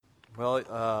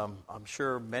Well, I'm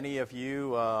sure many of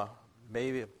you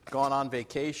maybe have gone on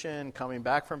vacation, coming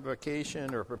back from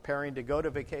vacation, or preparing to go to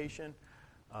vacation.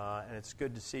 And it's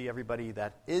good to see everybody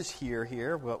that is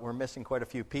here, but we're missing quite a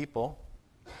few people.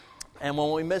 And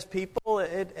when we miss people,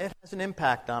 it has an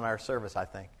impact on our service, I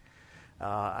think.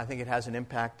 I think it has an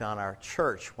impact on our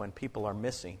church when people are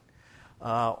missing.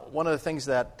 One of the things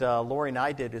that Lori and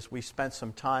I did is we spent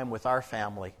some time with our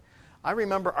family. I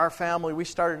remember our family, we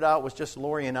started out with just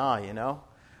Lori and I, you know.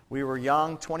 We were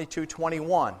young, 22,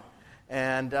 21.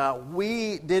 And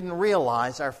we didn't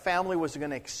realize our family was going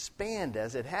to expand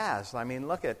as it has. I mean,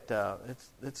 look at,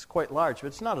 it's quite large, but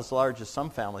it's not as large as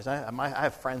some families. I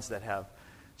have friends that have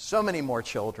so many more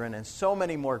children and so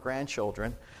many more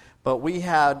grandchildren. But we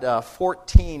had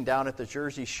 14 down at the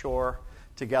Jersey Shore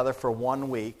together for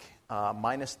 1 week,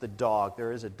 minus the dog.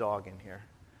 There is a dog in here.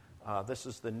 This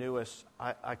is the newest.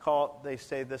 They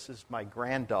say this is my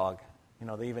grand dog. You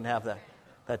know, they even have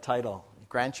that title,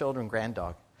 grandchildren, grand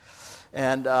dog.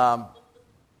 And,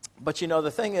 but you know,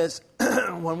 the thing is,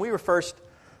 when we were first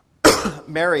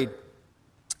married,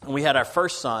 and we had our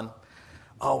first son,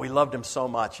 we loved him so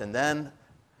much. And then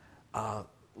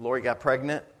Lori got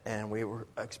pregnant, and we were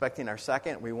expecting our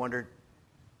second. We wondered,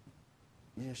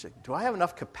 do I have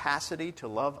enough capacity to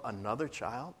love another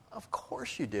child? Of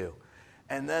course you do.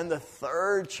 And then the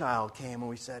third child came, and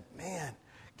we said, man,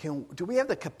 do we have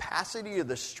the capacity or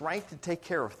the strength to take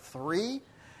care of 3?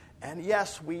 And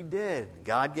yes, we did.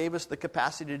 God gave us the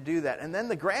capacity to do that. And then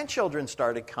the grandchildren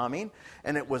started coming,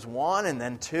 and it was 1 and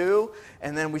then 2.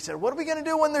 And then we said, what are we going to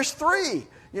do when there's 3?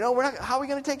 You know, how are we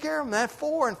going to take care of them? Then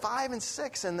 4 and 5 and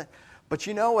 6. But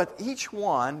you know, with each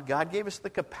one, God gave us the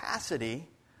capacity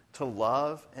to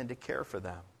love and to care for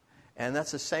them. And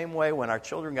that's the same way when our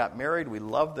children got married. We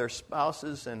love their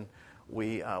spouses, and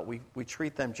we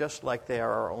treat them just like they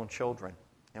are our own children.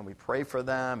 And we pray for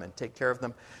them and take care of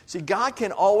them. See, God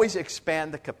can always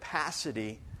expand the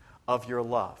capacity of your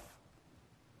love.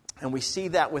 And we see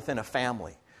that within a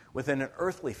family, within an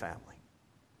earthly family.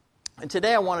 And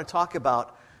today I want to talk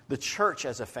about the church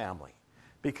as a family,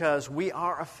 because we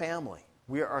are a family.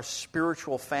 We are a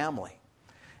spiritual family.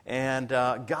 And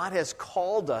God has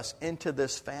called us into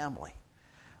this family.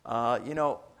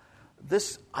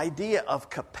 This idea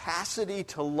of capacity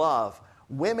to love,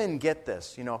 women get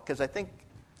this, because I think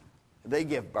they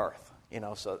give birth,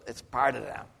 so it's part of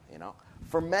them,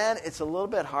 For men, it's a little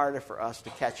bit harder for us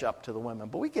to catch up to the women,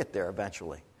 but we get there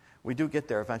eventually. We do get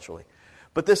there eventually.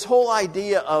 But this whole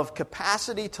idea of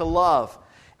capacity to love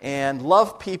and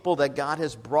love people that God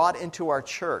has brought into our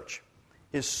church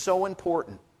is so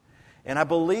important. And I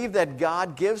believe that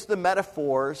God gives the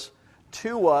metaphors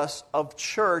to us of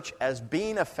church as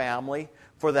being a family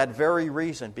for that very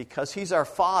reason, because He's our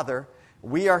Father.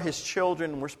 We are His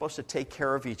children, and we're supposed to take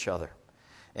care of each other.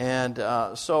 And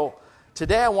so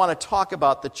today I want to talk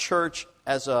about the church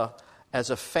as a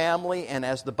family and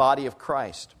as the body of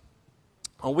Christ.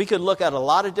 And we could look at a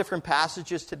lot of different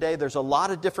passages today. There's a lot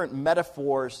of different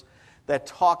metaphors that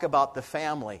talk about the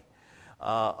family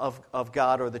of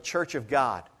God, or the church of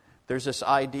God. There's this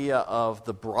idea of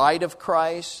the bride of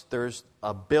Christ. There's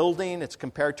a building. It's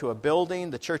compared to a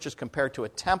building. The church is compared to a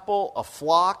temple, a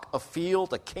flock, a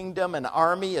field, a kingdom, an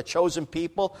army, a chosen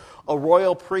people, a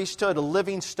royal priesthood, a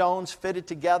living stones fitted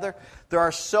together. There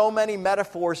are so many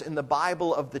metaphors in the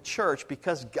Bible of the church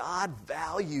because God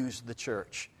values the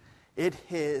church. It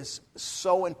is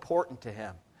so important to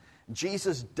Him.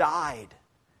 Jesus died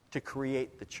to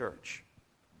create the church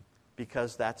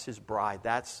because that's His bride.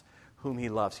 That's whom He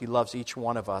loves. He loves each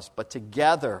one of us. But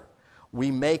together, we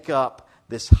make up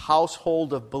this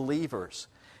household of believers.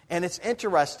 And it's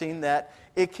interesting that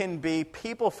it can be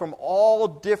people from all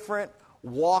different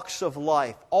walks of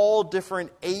life, all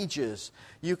different ages.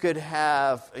 You could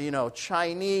have,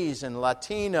 Chinese and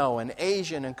Latino and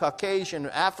Asian and Caucasian,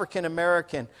 African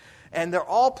American, and they're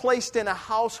all placed in a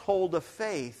household of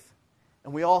faith,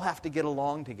 and we all have to get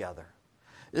along together.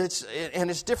 It's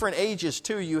different ages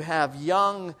too. You have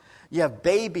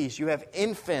babies, you have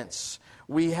infants,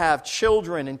 we have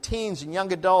children and teens and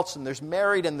young adults, and there's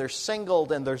married and there's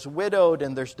singled and there's widowed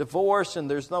and there's divorced and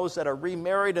there's those that are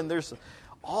remarried, and there's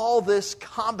all this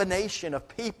combination of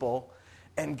people,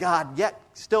 and God yet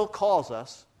still calls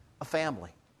us a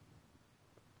family.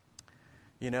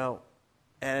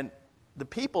 And the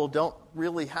people don't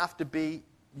really have to be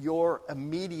your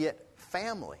immediate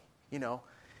family,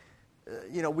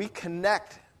 we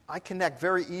connect. I connect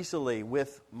very easily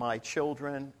with my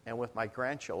children and with my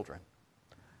grandchildren.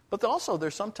 But also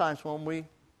there's sometimes when we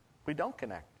don't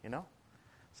connect,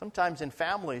 Sometimes in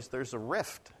families there's a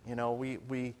rift,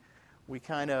 we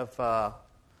kind of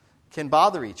can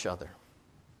bother each other.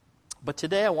 But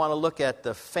today I want to look at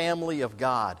the family of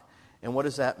God. And what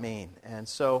does that mean? And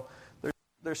so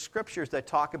there's scriptures that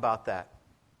talk about that.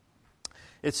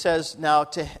 It says, now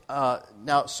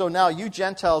you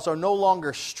Gentiles are no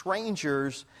longer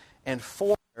strangers and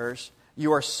foreigners.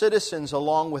 You are citizens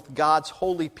along with God's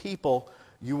holy people.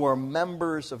 You are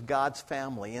members of God's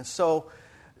family. And so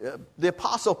the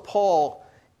Apostle Paul,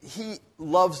 he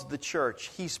loves the church.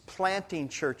 He's planting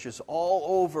churches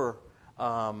all over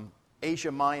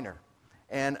Asia Minor.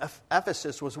 And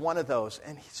Ephesus was one of those.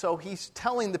 And so he's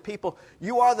telling the people,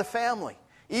 you are the family.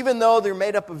 Even though they're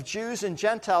made up of Jews and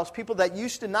Gentiles, people that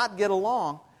used to not get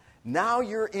along, now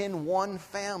you're in one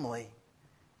family.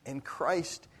 And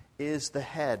Christ is the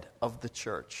head of the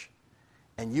church.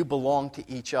 And you belong to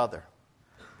each other.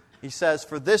 He says,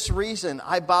 for this reason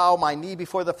I bow my knee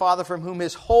before the Father, from whom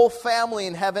his whole family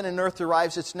in heaven and earth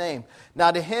derives its name. Now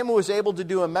to him who is able to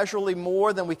do immeasurably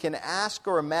more than we can ask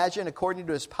or imagine, according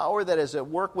to his power that is at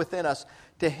work within us,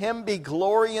 to him be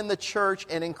glory in the church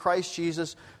and in Christ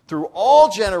Jesus through all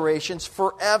generations,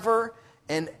 forever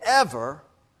and ever.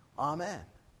 Amen.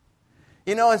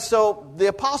 You know, and so the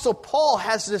Apostle Paul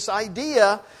has this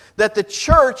idea that the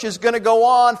church is going to go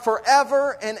on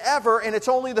forever and ever, and it's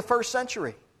only the first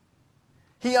century.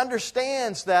 He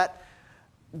understands that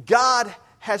God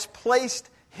has placed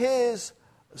his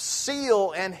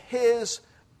seal and his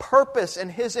purpose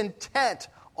and his intent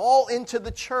all into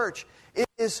the church. It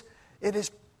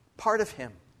is part of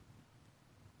him.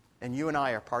 And you and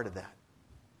I are part of that.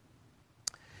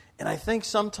 And I think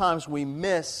sometimes we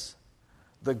miss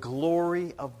the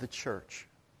glory of the church.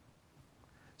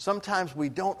 Sometimes we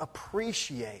don't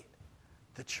appreciate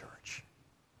the church.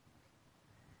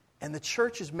 And the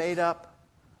church is made up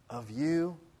of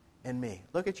you and me.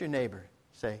 Look at your neighbor.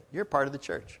 Say, you're part of the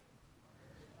church.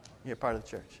 You're part of the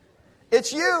church.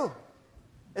 It's you.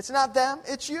 It's not them.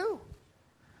 It's you.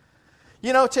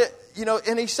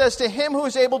 And he says, to him who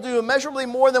is able to do immeasurably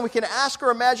more than we can ask or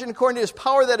imagine, according to his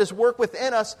power that is work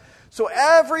within us. So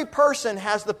every person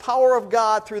has the power of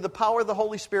God through the power of the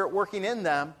Holy Spirit working in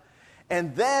them.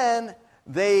 And then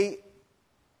they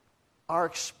are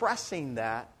expressing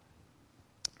that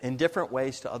in different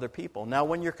ways to other people. Now,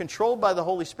 when you're controlled by the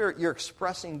Holy Spirit, you're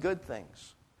expressing good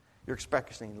things. You're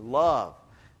expressing love,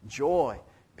 joy,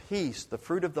 peace, the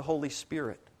fruit of the Holy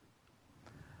Spirit.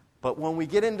 But when we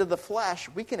get into the flesh,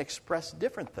 we can express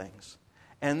different things.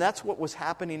 And that's what was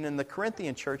happening in the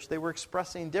Corinthian church. They were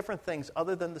expressing different things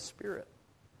other than the Spirit.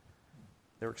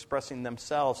 They were expressing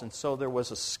themselves, and so there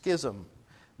was a schism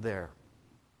there.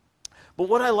 But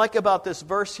what I like about this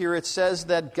verse here, it says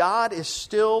that God is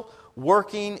still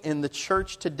working in the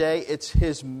church today. It's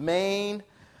his main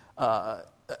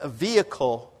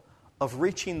vehicle of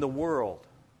reaching the world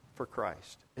for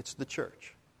Christ. It's the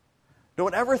church.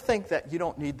 Don't ever think that you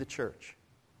don't need the church.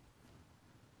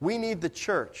 We need the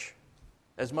church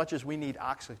as much as we need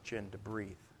oxygen to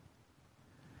breathe.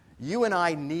 You and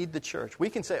I need the church. We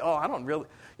can say, oh, I don't really,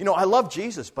 I love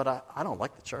Jesus, but I don't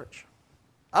like the church.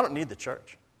 I don't need the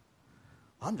church.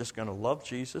 I'm just going to love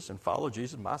Jesus and follow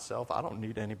Jesus myself. I don't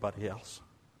need anybody else.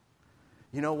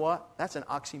 You know what? That's an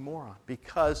oxymoron,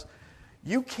 because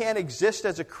you can't exist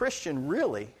as a Christian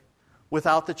really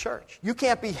without the church. You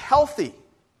can't be healthy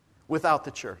without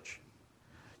the church.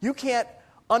 You can't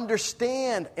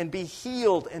understand and be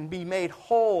healed and be made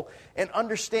whole and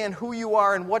understand who you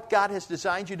are and what God has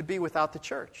designed you to be without the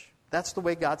church. That's the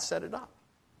way God set it up.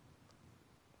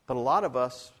 But a lot of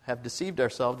us have deceived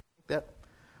ourselves that,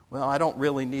 well, I don't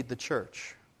really need the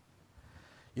church.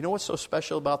 You know what's so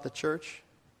special about the church?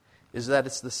 Is that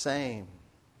it's the same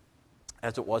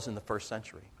as it was in the first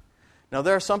century. Now,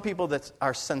 there are some people that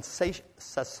are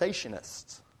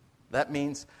cessationists. That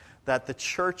means that the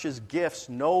church's gifts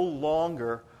no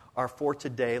longer are for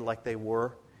today like they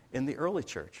were in the early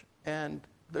church. And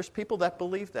there's people that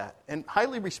believe that. And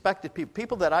highly respected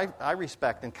people that I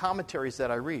respect, and commentaries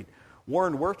that I read.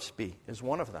 Warren Wiersbe is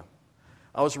one of them.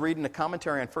 I was reading a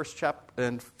commentary on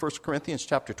 1 Corinthians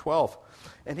chapter 12,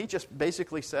 and he just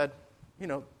basically said,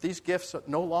 these gifts are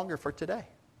no longer for today.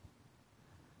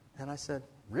 And I said,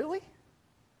 really?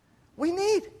 We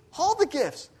need all the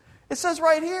gifts. It says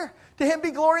right here, to him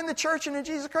be glory in the church and in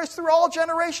Jesus Christ through all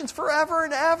generations, forever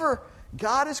and ever.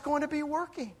 God is going to be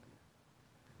working.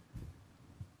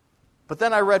 But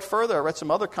then I read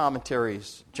some other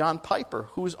commentaries. John Piper,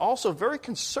 who is also very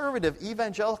conservative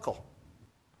evangelical.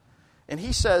 And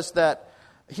he says that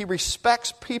he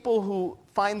respects people who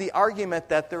find the argument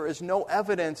that there is no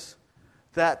evidence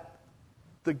that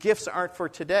the gifts aren't for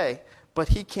today, but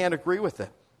he can't agree with it.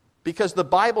 Because the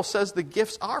Bible says the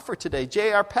gifts are for today.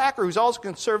 J.R. Packer, who's also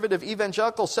conservative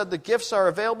evangelical, said the gifts are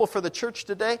available for the church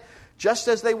today just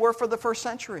as they were for the first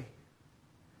century.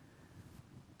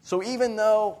 So even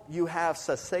though you have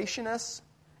cessationists,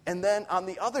 and then on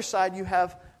the other side you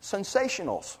have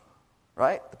sensationals,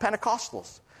 right? The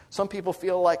Pentecostals. Some people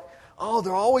feel like, oh,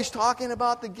 they're always talking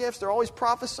about the gifts. They're always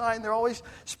prophesying. They're always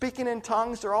speaking in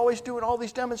tongues. They're always doing all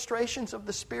these demonstrations of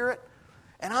the Spirit.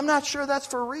 And I'm not sure that's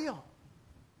for real.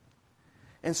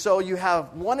 And so you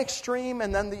have one extreme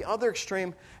and then the other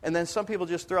extreme, and then some people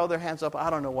just throw their hands up. I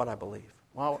don't know what I believe.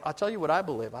 Well, I'll tell you what I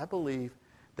believe. I believe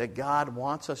that God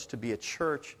wants us to be a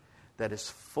church that is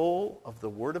full of the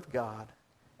Word of God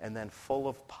and then full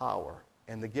of power.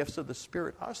 And the gifts of the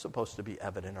Spirit are supposed to be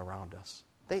evident around us.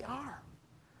 They are.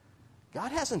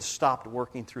 God hasn't stopped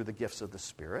working through the gifts of the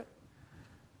Spirit.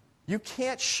 You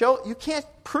can't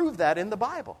prove that in the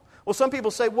Bible. Well, some people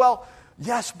say, well,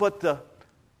 yes, but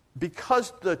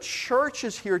because the church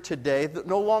is here today,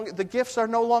 the gifts are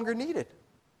no longer needed.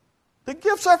 The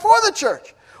gifts are for the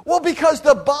church. Well, because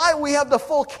we have the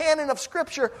full canon of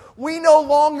Scripture, we no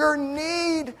longer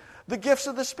need the gifts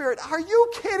of the Spirit. Are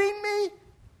you kidding me?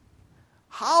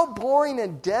 How boring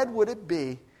and dead would it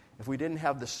be if we didn't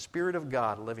have the Spirit of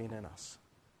God living in us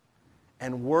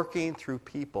and working through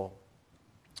people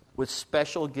with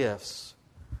special gifts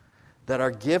that are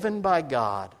given by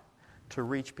God to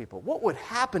reach people? What would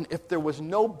happen if there was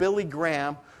no Billy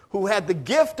Graham who had the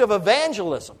gift of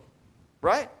evangelism,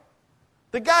 right?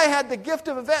 The guy had the gift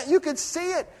of evangelism. You could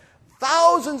see it.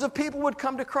 Thousands of people would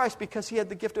come to Christ because he had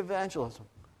the gift of evangelism.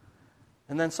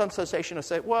 And then some cessationists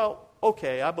say, well,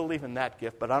 okay, I believe in that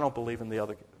gift, but I don't believe in the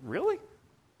other gift. Really?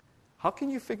 How can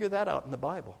you figure that out in the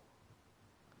Bible?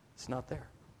 It's not there.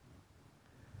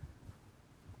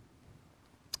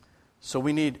 So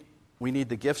we need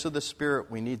the gifts of the Spirit,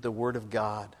 we need the Word of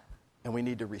God, and we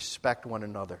need to respect one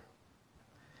another.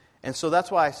 And so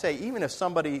that's why I say, even if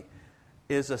somebody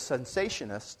is a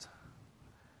sensationist,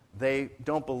 they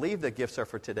don't believe that gifts are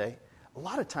for today, a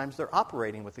lot of times they're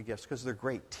operating with the gifts because they're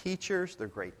great teachers, they're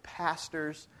great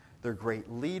pastors, they're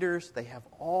great leaders. They have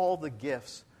all the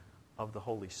gifts of the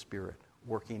Holy Spirit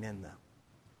working in them.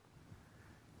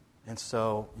 And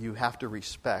so you have to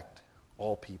respect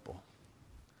all people.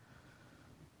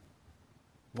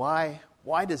 Why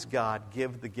does God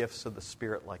give the gifts of the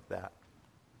Spirit like that?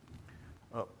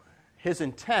 His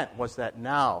intent was that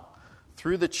now,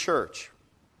 through the church,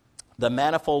 the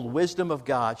manifold wisdom of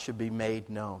God should be made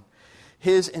known.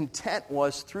 His intent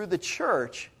was through the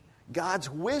church, God's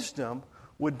wisdom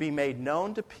would be made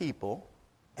known to people,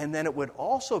 and then it would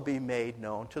also be made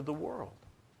known to the world.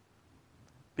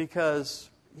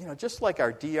 Because, just like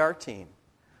our DR team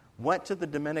went to the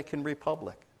Dominican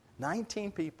Republic,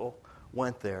 19 people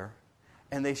went there,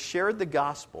 and they shared the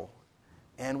gospel.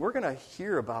 And we're going to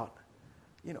hear about,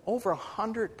 over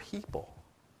 100 people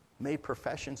made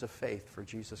professions of faith for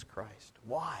Jesus Christ.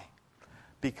 Why?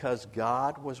 Because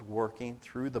God was working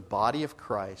through the body of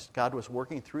Christ. God was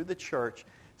working through the church,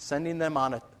 sending them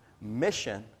on a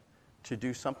mission to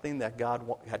do something that God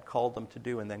had called them to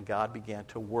do, and then God began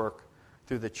to work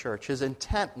through the church. His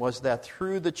intent was that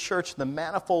through the church, the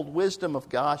manifold wisdom of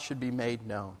God should be made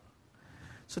known.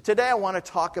 So today I want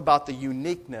to talk about the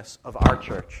uniqueness of our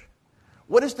church.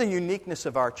 What is the uniqueness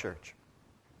of our church?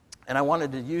 And I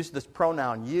wanted to use this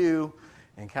pronoun you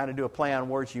and kind of do a play on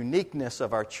words, uniqueness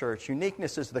of our church.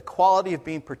 Uniqueness is the quality of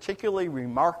being particularly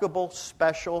remarkable,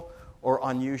 special, or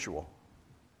unusual.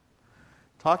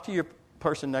 Talk to your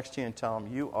person next to you and tell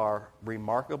them you are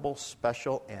remarkable,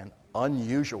 special, and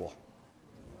unusual.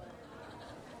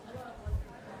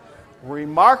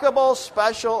 Remarkable,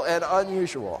 special, and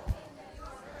unusual.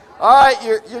 All right,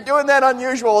 you're doing that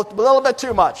unusual a little bit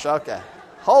too much. Okay.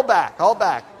 Hold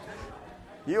back.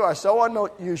 You are so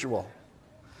unusual.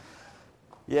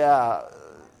 Yeah.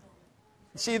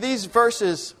 See, these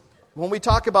verses, when we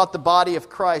talk about the body of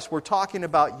Christ, we're talking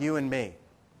about you and me.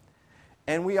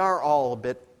 And we are all a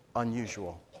bit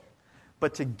unusual.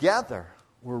 But together,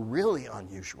 we're really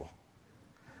unusual.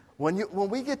 When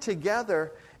we get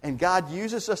together and God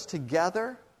uses us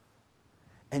together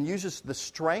and uses the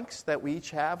strengths that we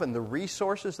each have and the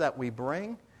resources that we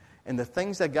bring and the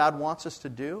things that God wants us to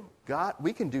do,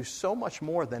 we can do so much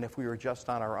more than if we were just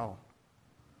on our own.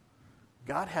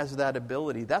 God has that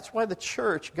ability. That's why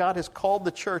God has called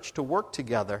the church to work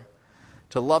together,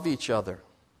 to love each other,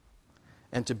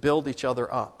 and to build each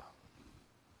other up.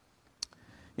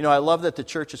 I love that the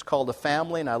church is called a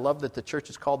family, and I love that the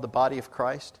church is called the body of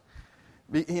Christ.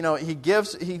 He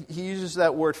uses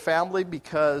that word family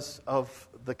because of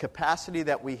the capacity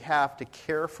that we have to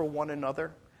care for one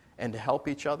another and to help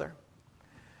each other.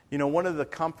 one of the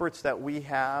comforts that we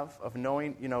have of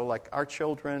knowing, like our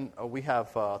children, we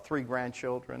have 3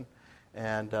 grandchildren,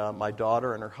 and my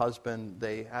daughter and her husband,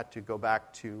 they had to go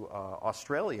back to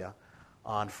Australia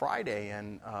on Friday,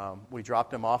 and we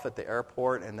dropped them off at the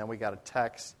airport, and then we got a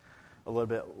text a little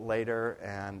bit later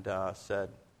and said,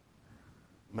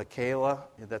 Michaela,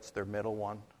 that's their middle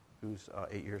one, who's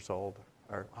 8 years old,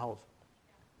 or how old?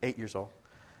 8 years old.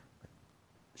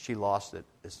 She lost it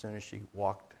as soon as she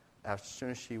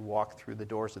walked through the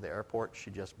doors of the airport.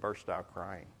 She just burst out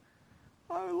crying.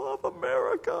 I love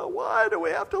America. Why do we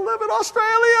have to live in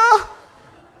Australia?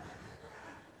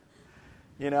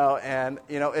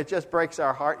 It just breaks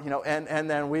our heart. And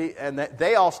then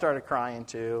they all started crying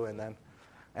too.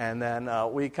 And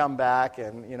then we come back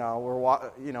and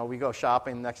we go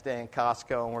shopping the next day in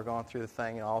Costco, and we're going through the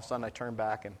thing, and all of a sudden I turn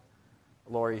back and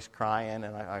Lori's crying,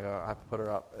 and I go, I have to put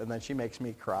her up, and then she makes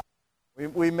me cry.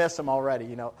 We miss them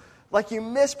already, Like you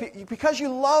miss people because you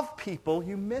love people,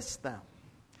 you miss them.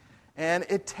 And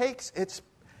it's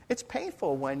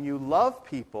painful when you love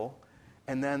people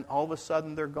and then all of a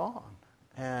sudden they're gone.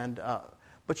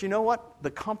 But you know what?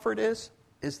 The comfort is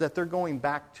that they're going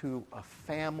back to a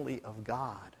family of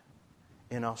God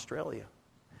in Australia.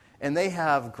 And they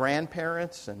have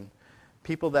grandparents and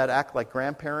people that act like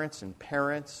grandparents and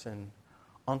parents and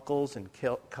uncles and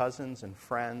cousins and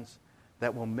friends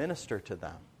that will minister to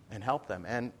them and help them.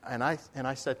 And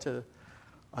I said to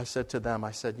them,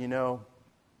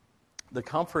 the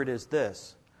comfort is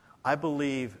this. I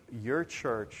believe your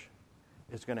church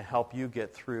is going to help you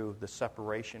get through the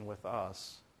separation with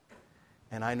us.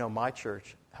 And I know my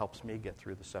church helps me get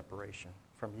through the separation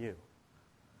from you.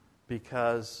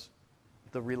 Because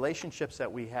the relationships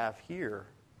that we have here,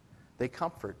 they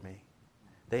comfort me.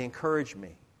 They encourage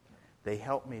me. They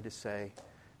help me to say,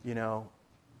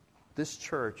 this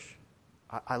church,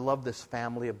 I love this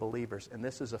family of believers, and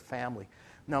this is a family.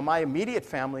 Now, my immediate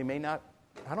family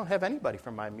I don't have anybody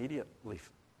from my immediate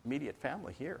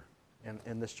family here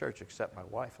in this church except my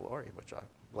wife, Lori, which I'm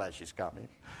glad she's got me.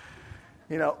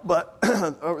 But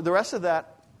the rest of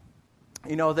that,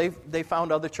 they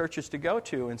found other churches to go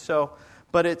to, and so,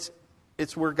 but it's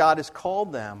where God has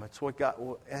called them. It's what God,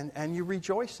 and you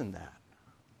rejoice in that.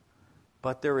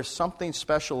 But there is something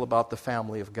special about the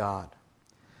family of God.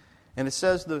 And it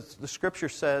says, the Scripture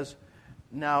says,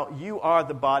 now you are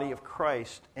the body of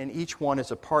Christ, and each one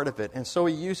is a part of it. And so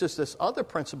he uses this other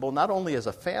principle not only as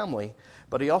a family,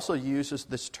 but he also uses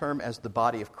this term as the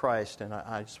body of Christ. And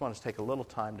I just want to take a little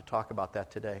time to talk about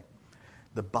that today.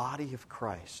 The body of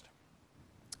Christ.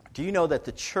 Do you know that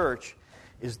the church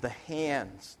is the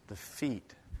hands, the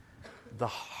feet, the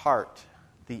heart,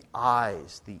 the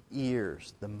eyes, the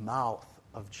ears, the mouth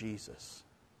of Jesus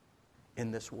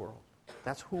in this world?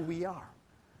 That's who we are.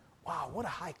 Wow, what a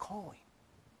high calling.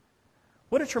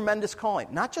 What a tremendous calling.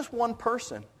 Not just one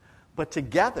person, but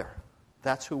together,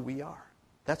 that's who we are.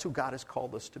 That's who God has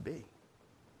called us to be.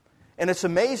 And it's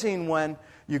amazing when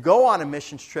you go on a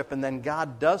missions trip and then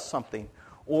God does something.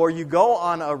 Or you go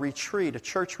on a retreat, a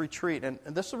church retreat. And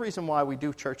this is the reason why we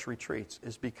do church retreats,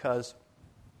 is because,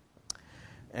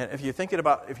 and if you're thinking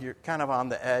about, if you're kind of on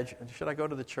the edge, should I go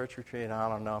to the church retreat? I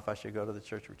don't know if I should go to the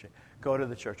church retreat. Go to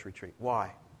the church retreat.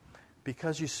 Why?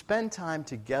 Because you spend time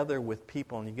together with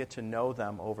people and you get to know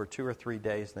them over 2 or 3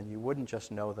 days, then you wouldn't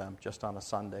just know them just on a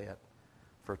Sunday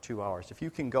for 2 hours. If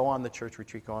you can go on the church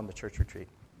retreat, go on the church retreat.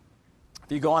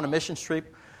 If you go on a missions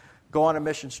trip, go on a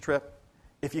missions trip.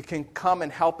 If you can come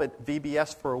and help at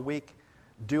VBS for a week,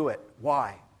 do it.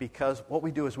 Why? Because what we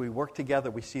do is we work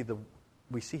together. We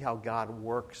see how God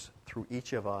works through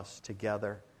each of us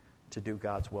together to do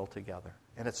God's will together.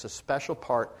 And it's a special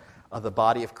part of the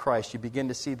body of Christ. You begin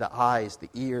to see the eyes, the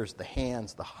ears, the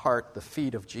hands, the heart, the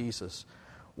feet of Jesus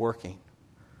working.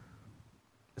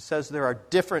 It says there are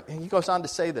different, and he goes on to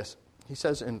say this. He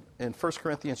says in 1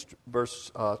 Corinthians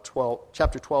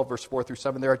chapter 12, verse 4 through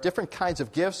 7, there are different kinds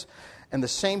of gifts, and the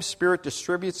same Spirit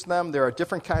distributes them. There are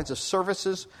different kinds of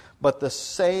services, but the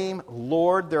same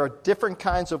Lord. There are different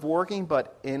kinds of working,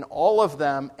 but in all of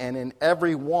them and in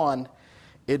every one,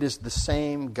 it is the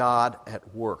same God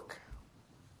at work.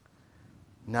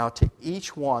 Now, to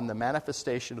each one, the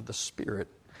manifestation of the Spirit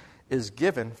is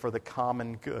given for the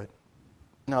common good.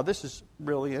 Now, this is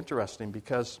really interesting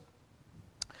because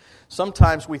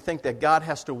sometimes we think that God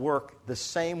has to work the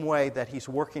same way that He's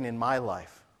working in my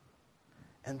life.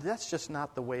 And that's just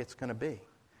not the way it's going to be.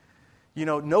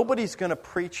 Nobody's going to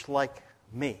preach like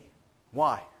me.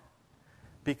 Why?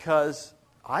 Because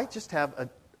I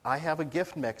have a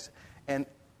gift mix. And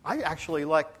I actually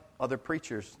like other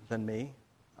preachers than me.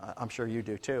 I'm sure you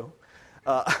do too.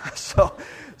 But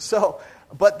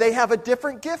they have a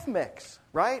different gift mix,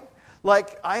 right?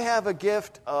 Like I have a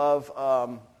gift of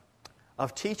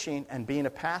teaching and being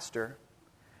a pastor,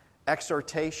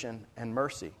 exhortation and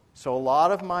mercy. So a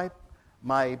lot of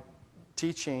my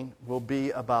teaching will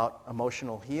be about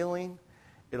emotional healing.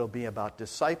 It'll be about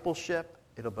discipleship.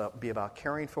 It'll be about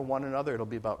caring for one another. It'll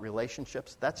be about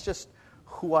relationships. That's just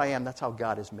who I am. That's how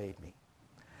God has made me.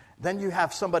 Then you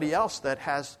have somebody else that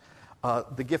has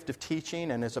the gift of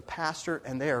teaching and is a pastor,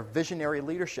 and they are visionary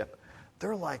leadership.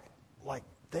 They're like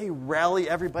they rally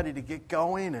everybody to get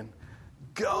going and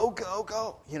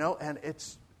go, and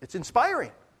it's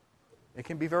inspiring. It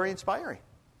can be very inspiring.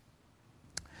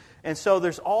 And so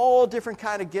there's all different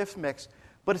kind of gift mix,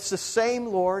 but it's the same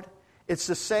Lord. It's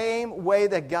the same way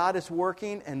that God is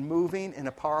working and moving in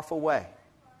a powerful way.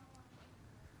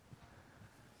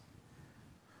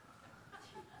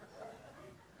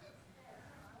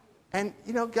 And,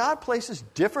 God places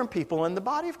different people in the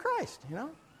body of Christ,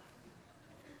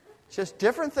 It's just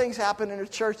different things happen in a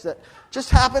church that just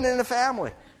happen in a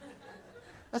family.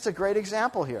 That's a great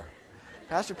example here.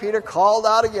 Pastor Peter called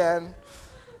out again.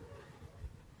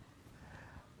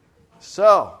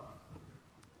 So,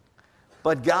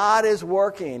 but God is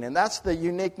working, and that's the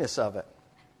uniqueness of it.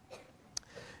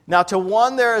 Now, to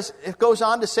one, it goes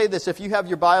on to say this. If you have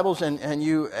your Bibles and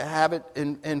you have it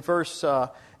in verse,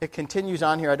 it continues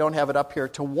on here. I don't have it up here.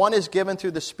 To one is given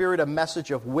through the Spirit a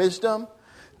message of wisdom.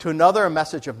 To another, a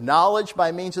message of knowledge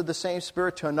by means of the same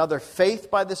Spirit. To another, faith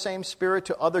by the same Spirit.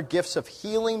 To other, gifts of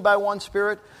healing by one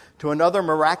Spirit. To another,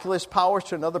 miraculous powers.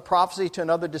 To another, prophecy. To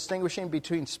another, distinguishing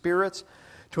between spirits.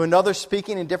 To another,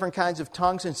 speaking in different kinds of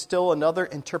tongues, and still another,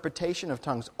 interpretation of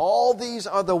tongues. All these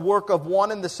are the work of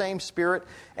one and the same Spirit,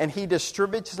 and He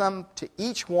distributes them to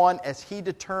each one as He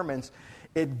determines.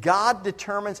 God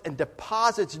determines and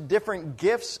deposits different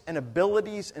gifts and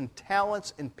abilities and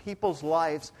talents in people's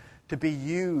lives to be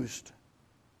used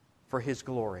for His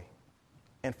glory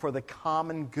and for the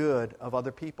common good of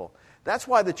other people. That's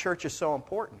why the church is so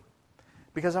important.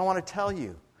 Because I want to tell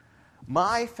you,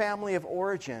 my family of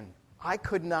origin, I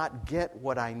could not get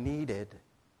what I needed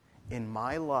in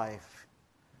my life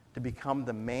to become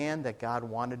the man that God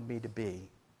wanted me to be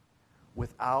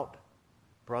without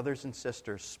brothers and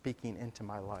sisters speaking into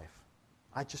my life.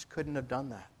 I just couldn't have done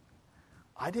that.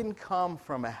 I didn't come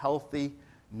from a healthy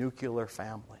nuclear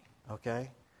family,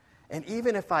 okay? And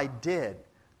even if I did,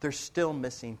 there's still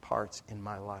missing parts in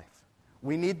my life.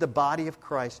 We need the body of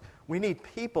Christ. We need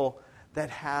people that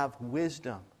have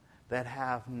wisdom, that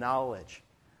have knowledge,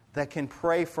 that can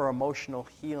pray for emotional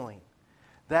healing,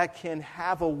 that can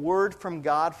have a word from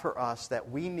God for us that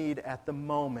we need at the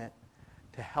moment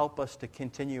to help us to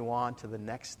continue on to the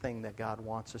next thing that God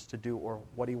wants us to do or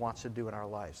what He wants to do in our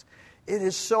lives. It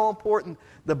is so important.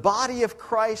 The body of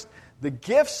Christ, the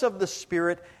gifts of the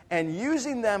Spirit, and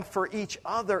using them for each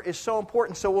other is so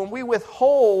important. So when we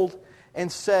withhold and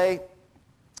say,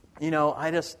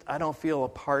 I don't feel a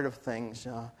part of things,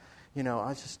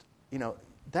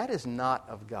 that is not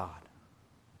of God.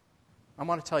 I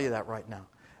want to tell you that right now.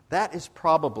 That is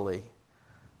probably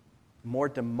more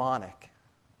demonic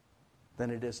than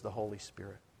it is the Holy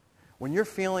Spirit. When you're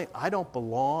feeling, I don't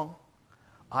belong,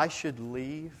 I should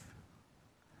leave,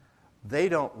 they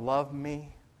don't love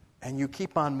me, and you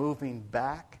keep on moving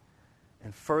back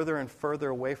and further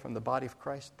away from the body of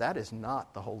Christ, that is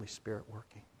not the Holy Spirit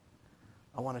working.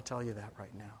 I want to tell you that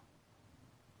right now.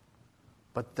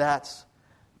 But that's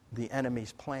the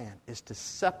enemy's plan, is to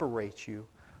separate you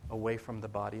away from the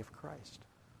body of Christ.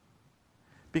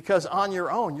 Because on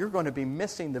your own, you're going to be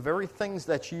missing the very things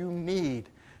that you need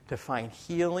to find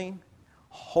healing,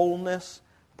 wholeness,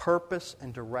 purpose,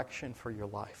 and direction for your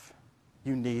life.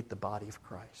 You need the body of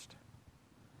Christ.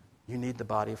 You need the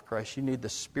body of Christ. You need the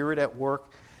Spirit at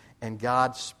work and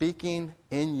God speaking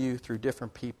in you through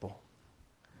different people.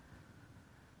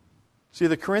 See,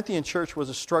 the Corinthian church was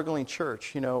a struggling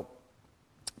church.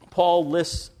 Paul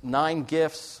lists 9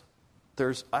 gifts.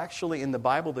 There's actually, in the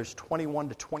Bible, there's 21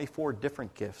 to 24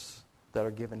 different gifts that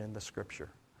are given in the Scripture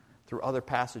through other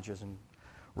passages in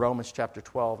Romans chapter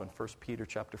 12 and 1 Peter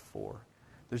chapter 4.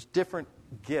 There's different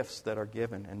gifts that are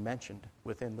given and mentioned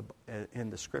in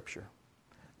the Scripture.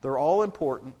 They're all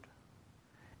important,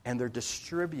 and they're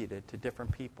distributed to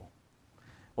different people.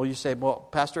 Well, you say, well,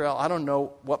 Pastor Al, I don't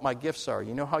know what my gifts are.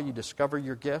 You know how you discover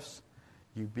your gifts?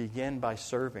 You begin by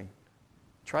serving.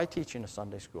 Try teaching a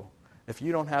Sunday school. If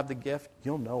you don't have the gift,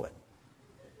 you'll know it.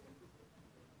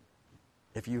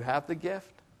 If you have the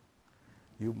gift,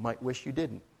 you might wish you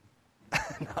didn't.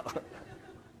 No.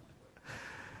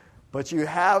 But you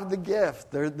have the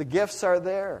gift. The gifts are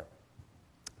there.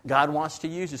 God wants to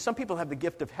use you. Some people have the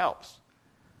gift of helps.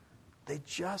 they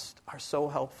just are so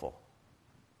helpful.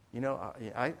 You know,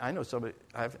 I know somebody,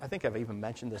 I think I've even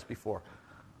mentioned this before.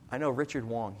 I know Richard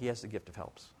Wong, he has the gift of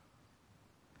helps.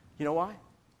 You know why?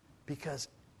 Because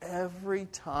every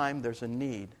time there's a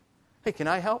need, hey, can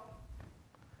I help?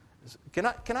 Can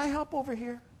I help over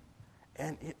here?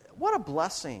 And what a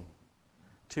blessing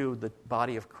to the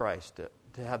body of Christ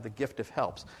to have the gift of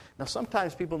helps. Now,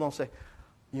 sometimes people don't say,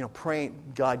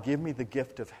 praying, God, give me the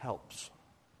gift of helps.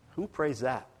 Who prays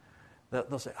that?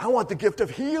 They'll say, I want the gift of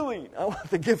healing. I want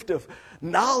the gift of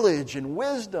knowledge and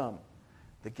wisdom.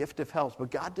 The gift of helps.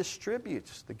 But God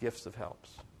distributes the gifts of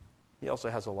helps. He also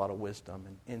has a lot of wisdom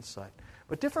and insight.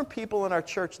 But different people in our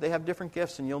church, they have different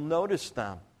gifts, and you'll notice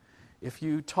them. If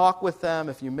you talk with them,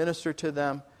 if you minister to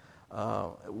them,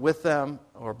 with them,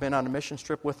 or been on a mission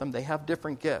trip with them, they have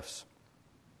different gifts.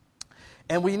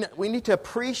 And we need to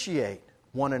appreciate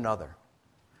one another.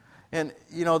 And,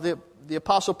 the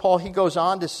Apostle Paul, he goes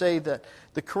on to say that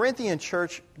the Corinthian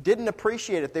church didn't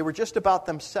appreciate it. They were just about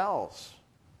themselves.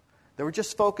 They were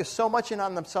just focused so much in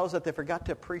on themselves that they forgot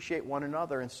to appreciate one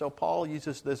another. And so Paul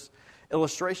uses this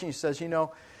illustration. He says,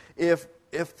 if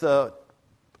the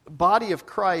body of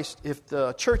Christ, if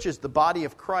the church is the body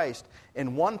of Christ,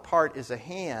 and one part is a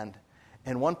hand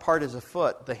and one part is a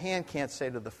foot, the hand can't say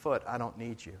to the foot, I don't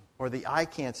need you. Or the eye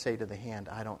can't say to the hand,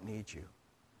 I don't need you.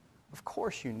 Of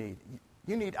course you need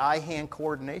eye-hand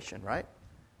coordination, right?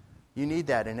 You need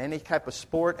that in any type of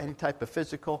sport, any type of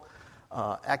physical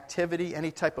activity,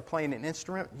 any type of playing an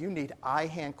instrument. You need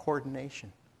eye-hand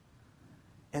coordination.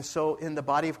 And so in the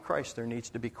body of Christ, there needs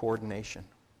to be coordination.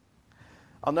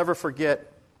 I'll never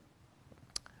forget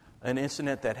an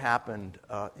incident that happened.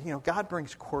 God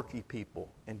brings quirky people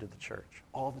into the church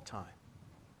all the time.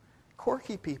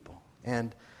 Quirky people.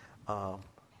 And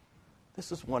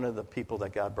this is one of the people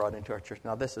that God brought into our church.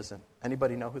 Now, this isn't.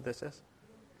 Anybody know who this is?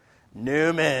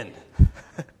 Newman.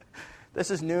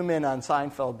 This is Newman on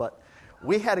Seinfeld, but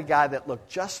we had a guy that looked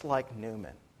just like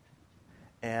Newman.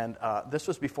 And this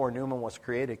was before Newman was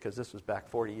created, because this was back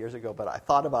 40 years ago, but I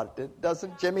thought about it.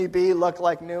 Doesn't Jimmy B look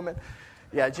like Newman?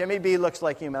 Yeah, Jimmy B looks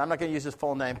like Newman. I'm not going to use his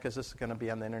full name because this is going to be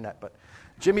on the internet, but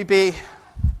Jimmy B,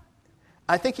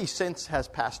 I think he since has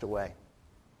passed away.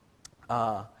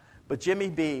 But Jimmy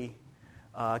B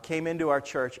came into our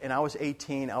church, and I was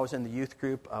 18. I was in the youth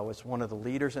group. I was one of the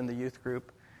leaders in the youth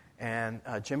group. And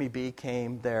Jimmy B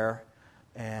came there,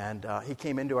 and he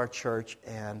came into our church,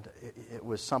 and it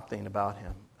was something about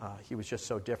him. He was just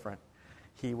so different.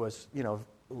 He was,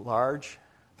 large,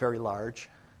 very large,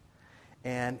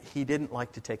 and he didn't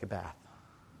like to take a bath.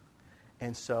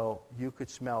 And so you could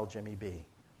smell Jimmy B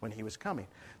when he was coming.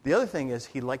 The other thing is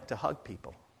he liked to hug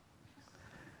people.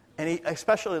 And he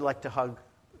especially liked to hug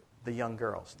the young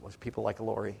girls, people like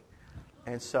Lori.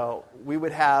 And so we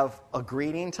would have a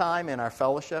greeting time in our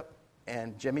fellowship,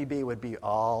 and Jimmy B would be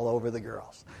all over the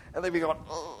girls. And they'd be going,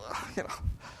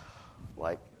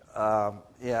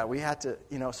 we had to,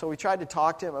 so we tried to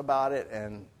talk to him about it,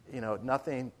 and,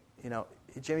 nothing,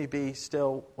 Jimmy B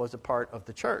still was a part of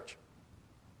the church.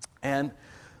 And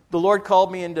the Lord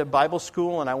called me into Bible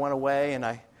school, and I went away, and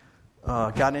I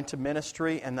got into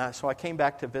ministry, and so I came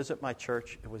back to visit my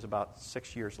church. It was about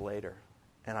 6 years later,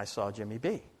 and I saw Jimmy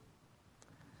B.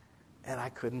 And I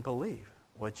couldn't believe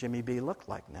what Jimmy B looked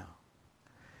like now,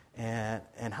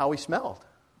 and how he smelled.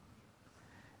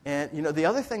 And, the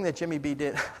other thing that Jimmy B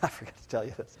did, I forgot to tell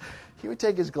you this, he would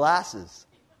take his glasses,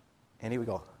 and he would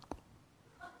go,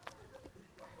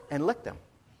 and lick them.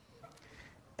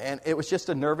 And it was just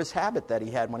a nervous habit that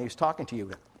he had when he was talking to you.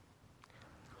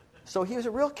 So he was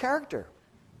a real character.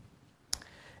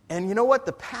 And you know what?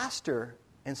 The pastor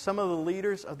and some of the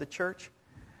leaders of the church,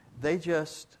 they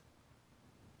just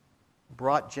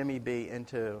brought Jimmy B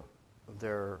into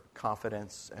their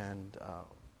confidence and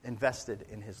invested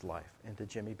in his life, into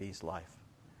Jimmy B's life.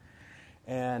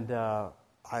 And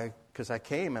because I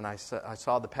came and I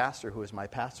saw the pastor who was my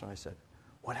pastor, and I said,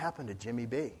 what happened to Jimmy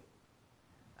B?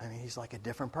 I mean, he's like a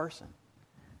different person.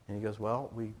 And he goes,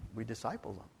 well, we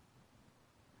discipled him.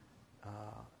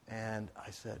 And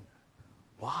I said,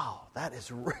 wow, that is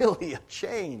really a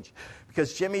change.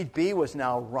 Because Jimmy B was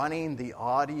now running the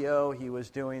audio. He was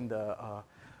doing the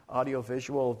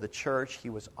audio-visual of the church. He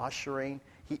was ushering.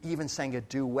 He even sang a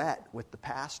duet with the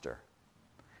pastor.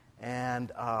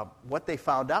 And what they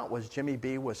found out was Jimmy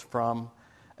B was from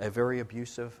a very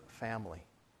abusive family.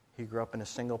 He grew up in a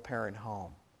single-parent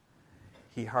home.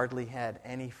 He hardly had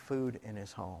any food in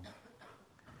his home.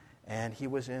 And he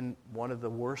was in one of the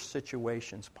worst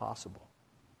situations possible.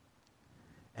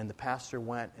 And the pastor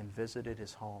went and visited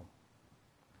his home.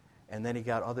 And then he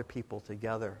got other people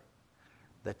together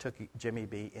that took Jimmy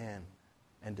B in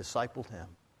and discipled him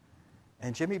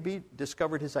And Jimmy B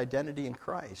discovered his identity in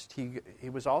Christ. He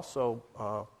was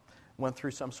also went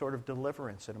through some sort of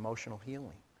deliverance and emotional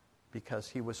healing because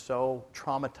he was so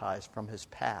traumatized from his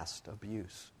past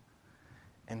abuse.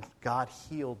 And God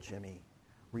healed Jimmy,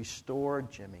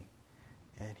 restored Jimmy,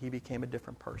 and he became a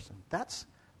different person. That's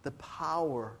the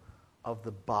power of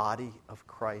the body of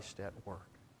Christ at work,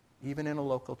 even in a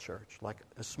local church, like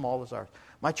as small as ours.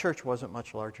 My church wasn't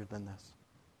much larger than this.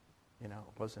 You know,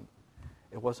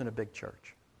 it wasn't a big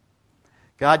church.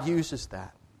 God uses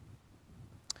that.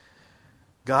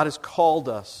 God has called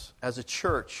us as a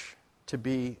church to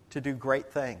do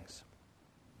great things.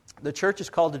 The church is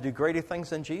called to do greater things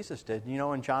than Jesus did. You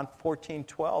know, in John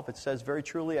 14:12, it says, "Very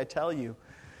truly I tell you,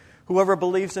 whoever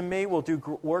believes in me will do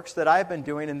works that I've been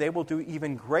doing, and they will do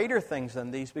even greater things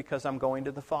than these because I'm going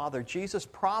to the Father." Jesus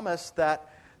promised that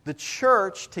the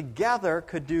church together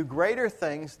could do greater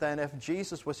things than if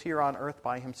Jesus was here on earth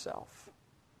by himself.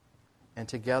 And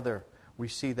together we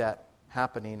see that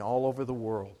happening all over the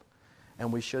world.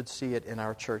 And we should see it in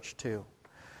our church too.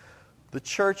 The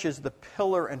church is the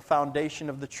pillar and foundation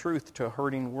of the truth to a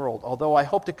hurting world. Although I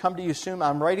hope to come to you soon,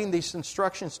 I'm writing these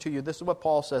instructions to you. This is what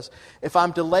Paul says. If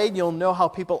I'm delayed, you'll know how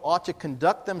people ought to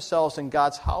conduct themselves in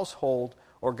God's household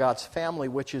or God's family,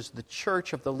 which is the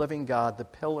church of the living God, the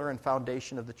pillar and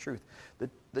foundation of the truth.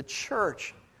 The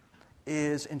church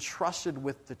is entrusted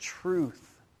with the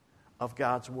truth of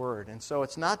God's Word. And so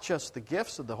it's not just the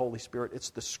gifts of the Holy Spirit, it's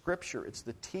the Scripture, it's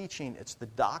the teaching, it's the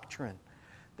doctrine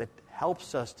that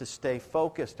helps us to stay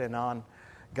focused and on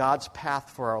God's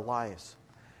path for our lives.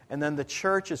 And then the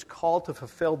church is called to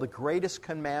fulfill the greatest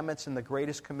commandments and the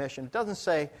greatest commission. It doesn't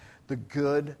say the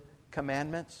good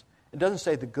commandments. It doesn't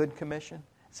say the good commission.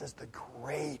 It says the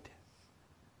greatest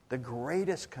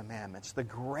commandments, the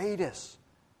greatest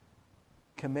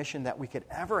commission that we could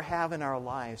ever have in our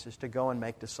lives is to go and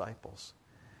make disciples,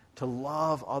 to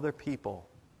love other people,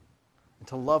 and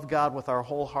to love God with our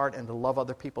whole heart and to love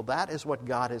other people. That is what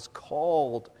God has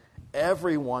called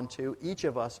everyone to, each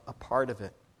of us a part of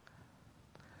it.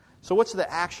 So what's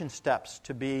the action steps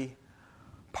to be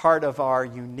part of our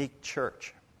unique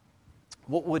church?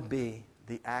 What would be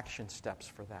the action steps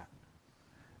for that?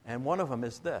 And one of them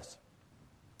is this.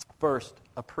 First,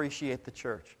 appreciate the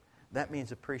church. That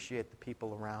means appreciate the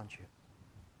people around you.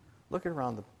 Look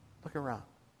around.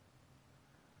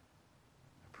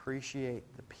 Appreciate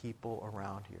the people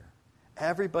around here.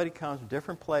 Everybody comes from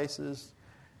different places.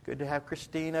 Good to have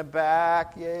Christina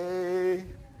back. Yay.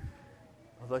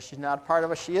 Although she's not a part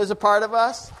of us, she is a part of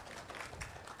us.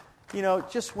 You know,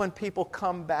 just when people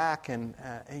come back and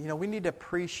we need to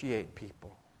appreciate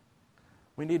people.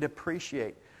 We need to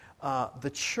appreciate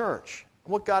the church,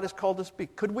 what God has called us to be.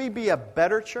 Could we be a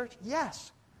better church?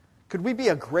 Yes. Could we be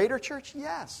a greater church?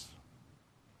 Yes.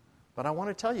 But I want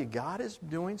to tell you, God is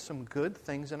doing some good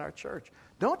things in our church.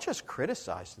 Don't just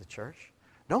criticize the church.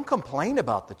 Don't complain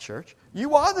about the church.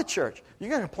 You are the church. You're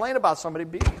going to complain about somebody,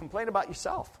 complain about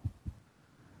yourself.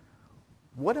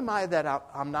 What am I that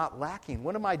I'm not lacking?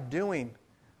 What am I doing?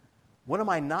 What am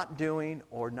I not doing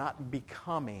or not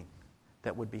becoming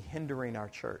that would be hindering our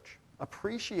church?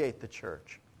 Appreciate the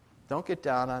church. Don't get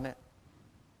down on it.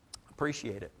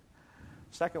 Appreciate it.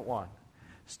 Second one,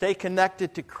 stay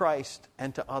connected to Christ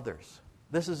and to others.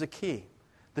 This is a key.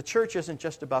 The church isn't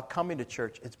just about coming to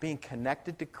church. It's being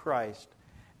connected to Christ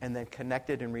and then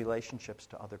connected in relationships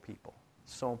to other people.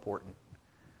 So important.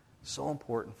 So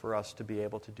important for us to be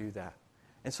able to do that.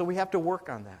 And so we have to work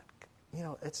on that.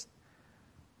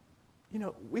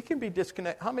 We can be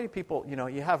disconnected. How many people,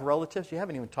 you have relatives you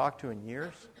haven't even talked to in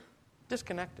years?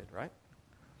 Disconnected, right?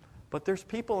 But there's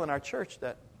people in our church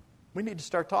that we need to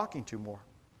start talking to more.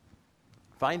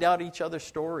 Find out each other's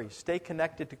stories. Stay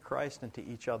connected to Christ and to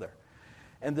each other.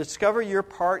 And discover your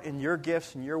part in your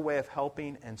gifts and your way of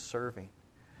helping and serving.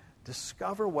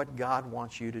 Discover what God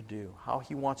wants you to do, how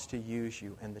He wants to use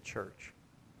you in the church.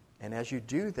 And as you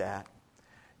do that,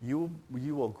 you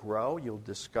will grow, you'll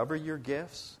discover your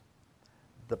gifts.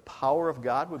 The power of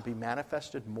God would be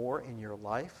manifested more in your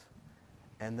life.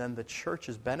 And then the church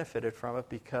has benefited from it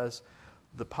because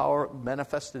the power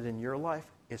manifested in your life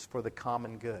is for the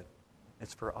common good.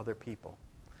 It's for other people.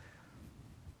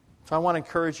 So I want to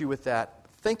encourage you with that.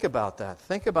 Think about that.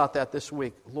 Think about that this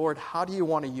week. Lord, how do you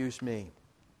want to use me?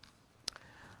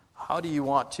 How do you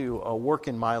want to work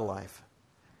in my life?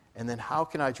 And then how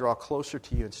can I draw closer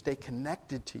to you and stay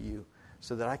connected to you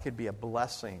so that I could be a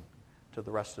blessing to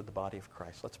the rest of the body of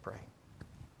Christ? Let's pray.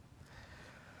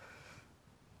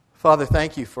 Father,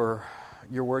 thank you for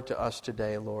your word to us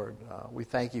today, Lord. We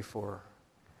thank you for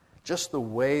just the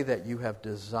way that you have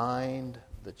designed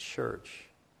the church.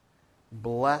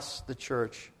 Bless the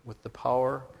church with the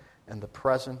power and the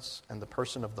presence and the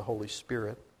person of the Holy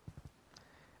Spirit.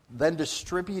 Then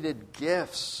distributed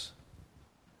gifts.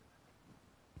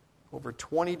 Over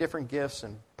 20 different gifts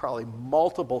and probably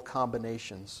multiple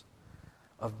combinations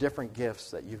of different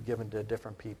gifts that you've given to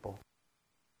different people.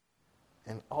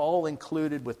 And all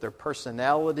included with their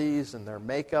personalities and their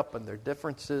makeup and their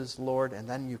differences, Lord. And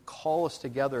then you call us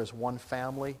together as one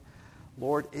family.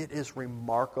 Lord, it is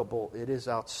remarkable. It is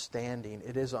outstanding.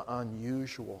 It is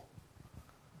unusual.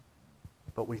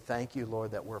 But we thank you,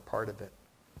 Lord, that we're a part of it.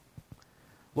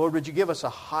 Lord, would you give us a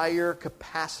higher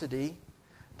capacity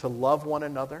to love one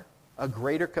another, a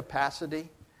greater capacity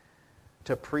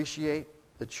to appreciate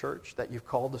the church that you've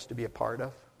called us to be a part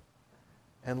of?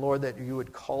 And Lord, that you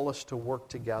would call us to work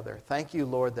together. Thank you,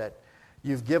 Lord, that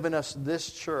you've given us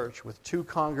this church with 2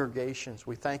 congregations.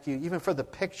 We thank you even for the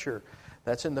picture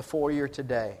that's in the foyer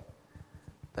today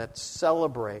that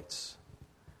celebrates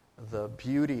the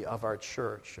beauty of our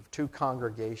church, of 2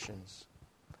 congregations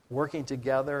working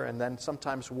together and then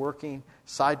sometimes working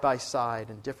side by side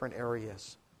in different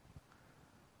areas.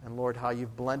 And Lord, how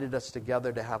you've blended us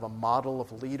together to have a model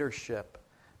of leadership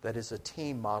that is a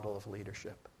team model of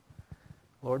leadership.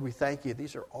 Lord, we thank you.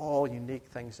 These are all unique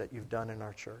things that you've done in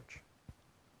our church.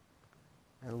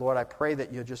 And Lord, I pray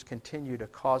that you'll just continue to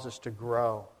cause us to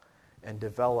grow and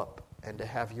develop and to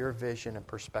have your vision and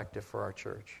perspective for our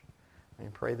church. And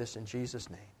we pray this in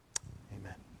Jesus' name.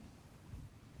 Amen.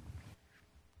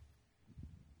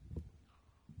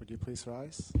 Would you please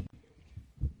rise?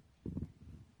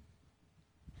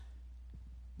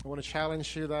 I want to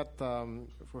challenge you that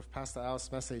with Pastor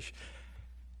Al's message,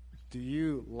 do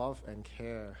you love and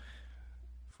care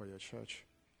for your church,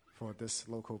 for this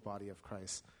local body of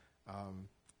Christ?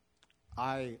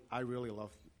 I really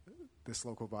love this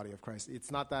local body of Christ.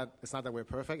 It's not that we're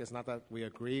perfect. It's not that we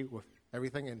agree with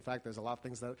everything. In fact, there's a lot of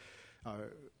things that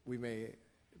we may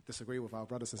disagree with our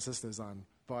brothers and sisters on.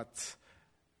 But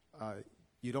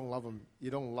you don't love them. You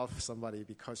don't love somebody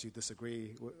because you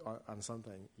disagree on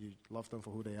something. You love them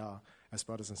for who they are as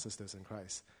brothers and sisters in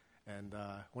Christ. And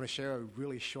I want to share a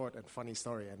really short and funny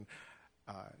story. And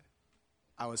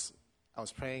I was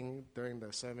praying during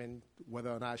the sermon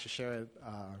whether or not I should share it,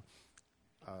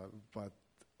 but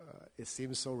it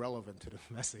seems so relevant to the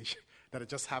message that it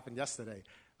just happened yesterday.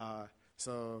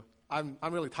 So I'm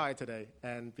really tired today,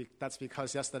 and that's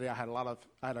because yesterday I had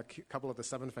a couple of the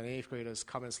 7th and 8th graders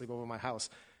come and sleep over my house,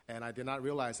 and I did not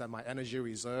realize that my energy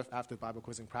reserve after Bible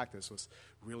quizzing practice was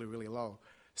really, really low.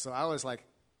 So I was like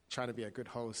trying to be a good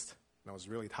host, and I was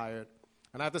really tired.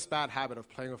 And I have this bad habit of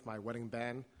playing with my wedding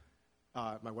band,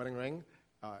 my wedding ring,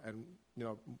 and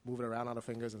moving around on the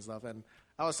fingers and stuff. And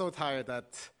I was so tired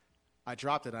that I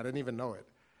dropped it. I didn't even know it.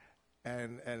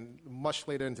 And much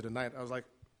later into the night, I was like,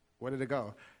 where did it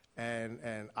go?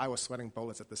 And I was sweating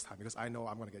bullets at this time because I know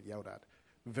I'm going to get yelled at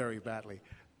very badly.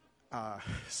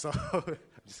 So I'm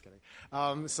just kidding.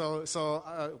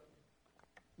 So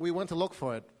we went to look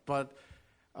for it, but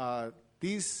the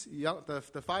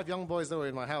 5 young boys that were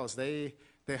in my house, they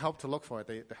helped to look for it.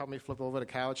 They helped me flip over the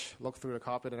couch, look through the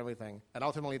carpet and everything. And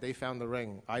ultimately, they found the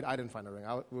ring. I didn't find the ring.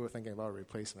 We were thinking about a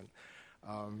replacement.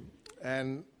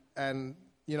 And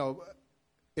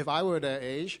if I were their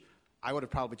age, I would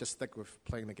have probably just stick with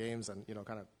playing the games and,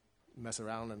 kind of mess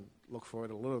around and look for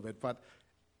it a little bit. But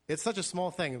it's such a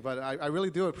small thing, but I really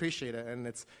do appreciate it. And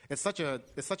it's such a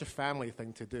family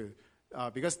thing to do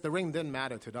because the ring didn't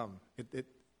matter to them. It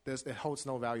holds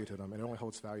no value to them. It only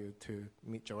holds value to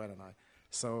meet Joanne and I.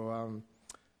 So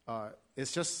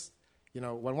it's just,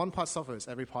 when one part suffers,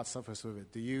 every part suffers with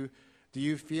it. Do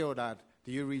you feel that?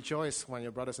 Do you rejoice when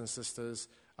your brothers and sisters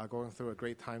are going through a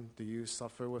great time? Do you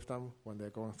suffer with them when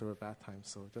they're going through a bad time?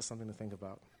 So just something to think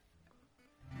about.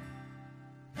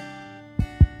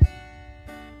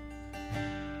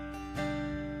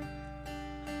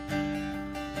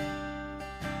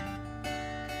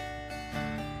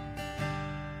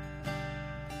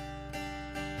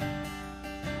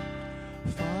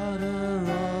 Father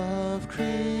of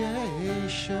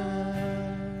creation,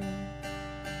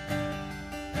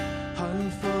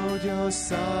 unfold your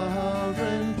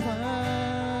sovereign plan.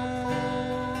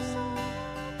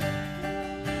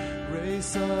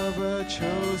 Raise up a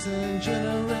chosen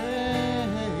generation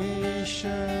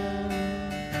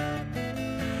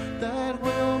that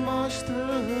will march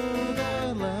through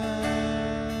the land.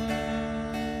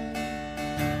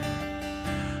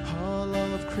 All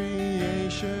of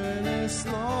creation is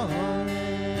longing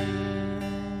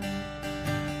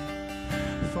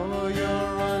for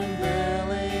your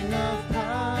unveiling of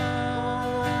power.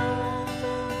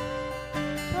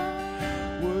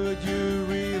 Would you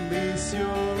release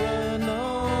your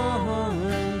anointing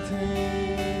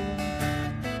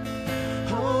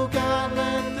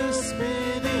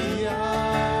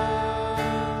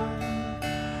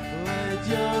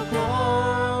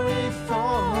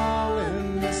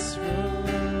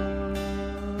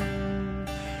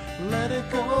Let it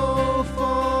go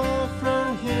forth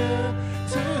from here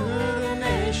to the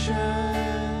nations.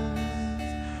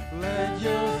 Let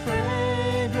your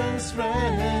fragrance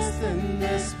rest in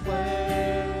this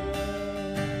place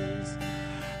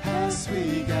as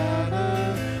we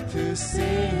gather to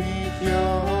seek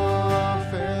your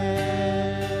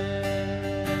face.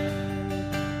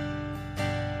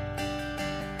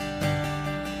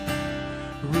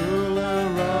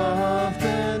 Ruler of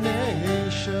the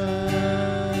nations,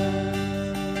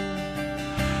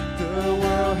 the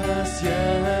world has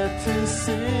yet to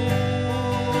see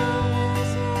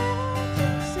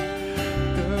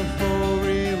the full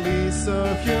release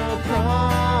of your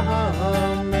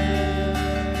promise.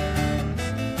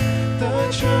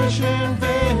 The church in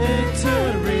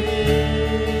victory,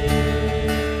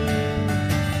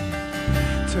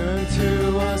 turn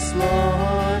to us,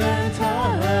 Lord, and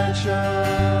touch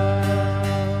us.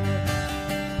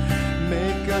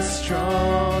 Make us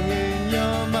strong in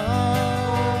your might.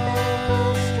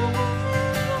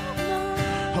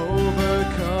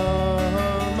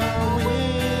 Overcome our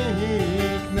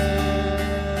weakness,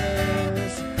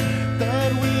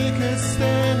 that we could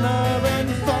stand up and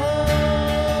fight.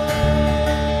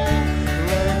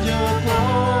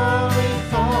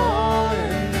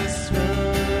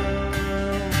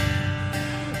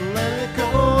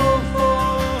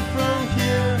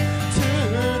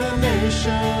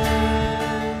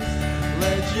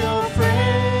 Let your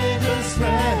fragrance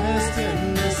rest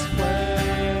in this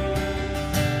place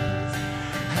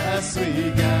as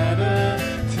we gather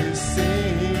to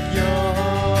seek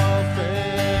your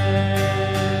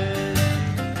face.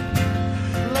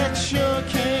 Let your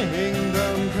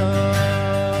kingdom come.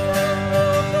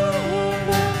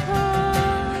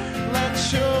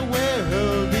 Let your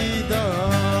will be done.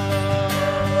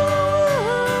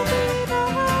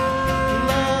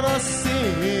 Let us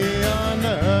see on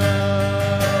earth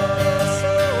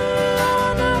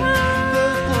the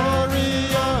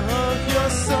glory of your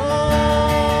Son.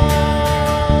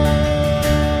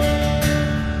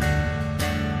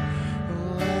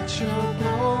 Let your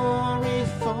glory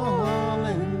fall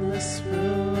in this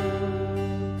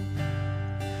room.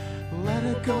 Let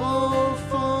it go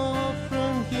forth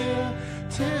from here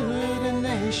to the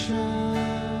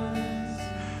nations.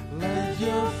 Let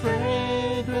your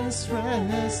fragrance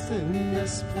rest in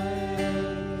this place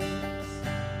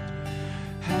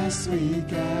as we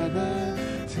gather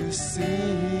to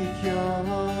seek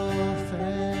your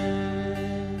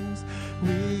face.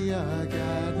 We are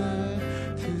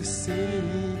gathered to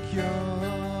seek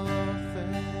your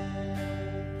face.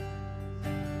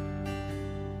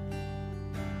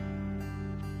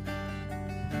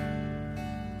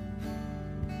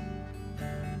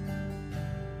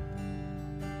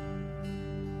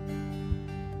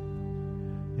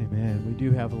 Amen. We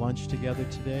do have lunch together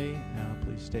today.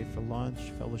 Please stay for lunch,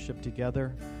 fellowship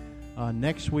together.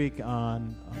 Next week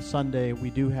on Sunday,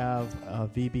 we do have a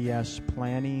VBS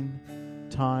planning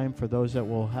time for those that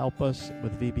will help us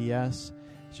with VBS.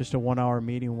 It's just a 1-hour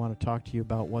meeting. We want to talk to you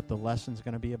about what the lesson's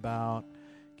going to be about,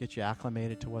 get you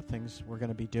acclimated to what things we're going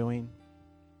to be doing.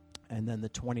 And then the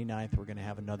 29th, we're going to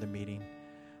have another meeting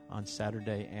on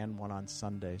Saturday and one on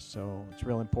Sunday. So it's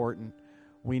real important.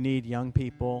 We need young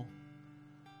people.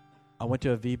 I went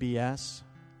to a VBS.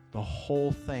 The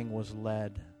whole thing was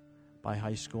led by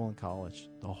high school and college.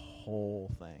 The whole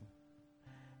thing.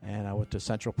 And I went to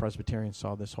Central Presbyterian,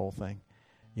 saw this whole thing.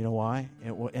 You know why?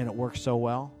 And it works so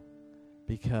well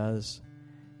because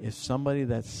if somebody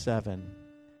that's 7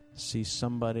 sees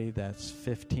somebody that's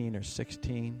 15 or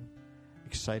 16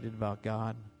 excited about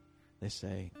God, they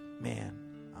say, man,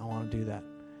 I want to do that.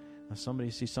 If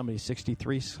somebody sees somebody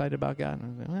 63 excited about God,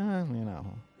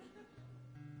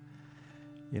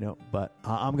 but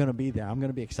I'm going to be there. I'm going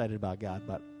to be excited about God,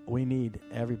 but we need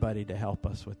everybody to help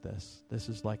us with this. This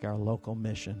is like our local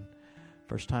mission.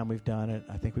 First time we've done it.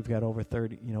 I think we've got over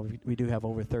 30, we do have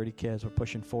over 30 kids. We're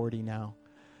pushing 40 now.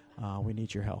 We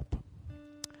need your help.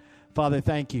 Father,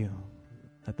 thank you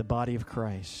that the body of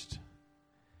Christ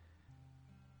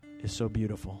is so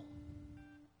beautiful.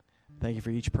 Thank you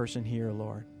for each person here,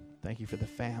 Lord. Thank you for the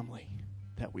family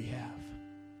that we have.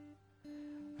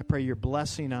 I pray your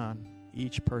blessing on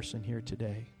each person here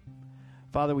today.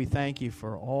 Father, we thank you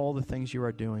for all the things you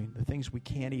are doing, the things we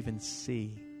can't even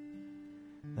see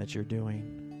that you're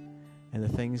doing, and the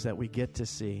things that we get to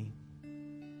see,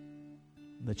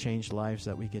 the changed lives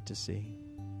that we get to see.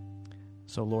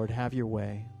 So, Lord, have your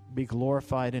way. Be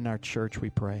glorified in our church, we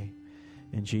pray.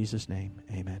 In Jesus' name,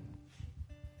 amen.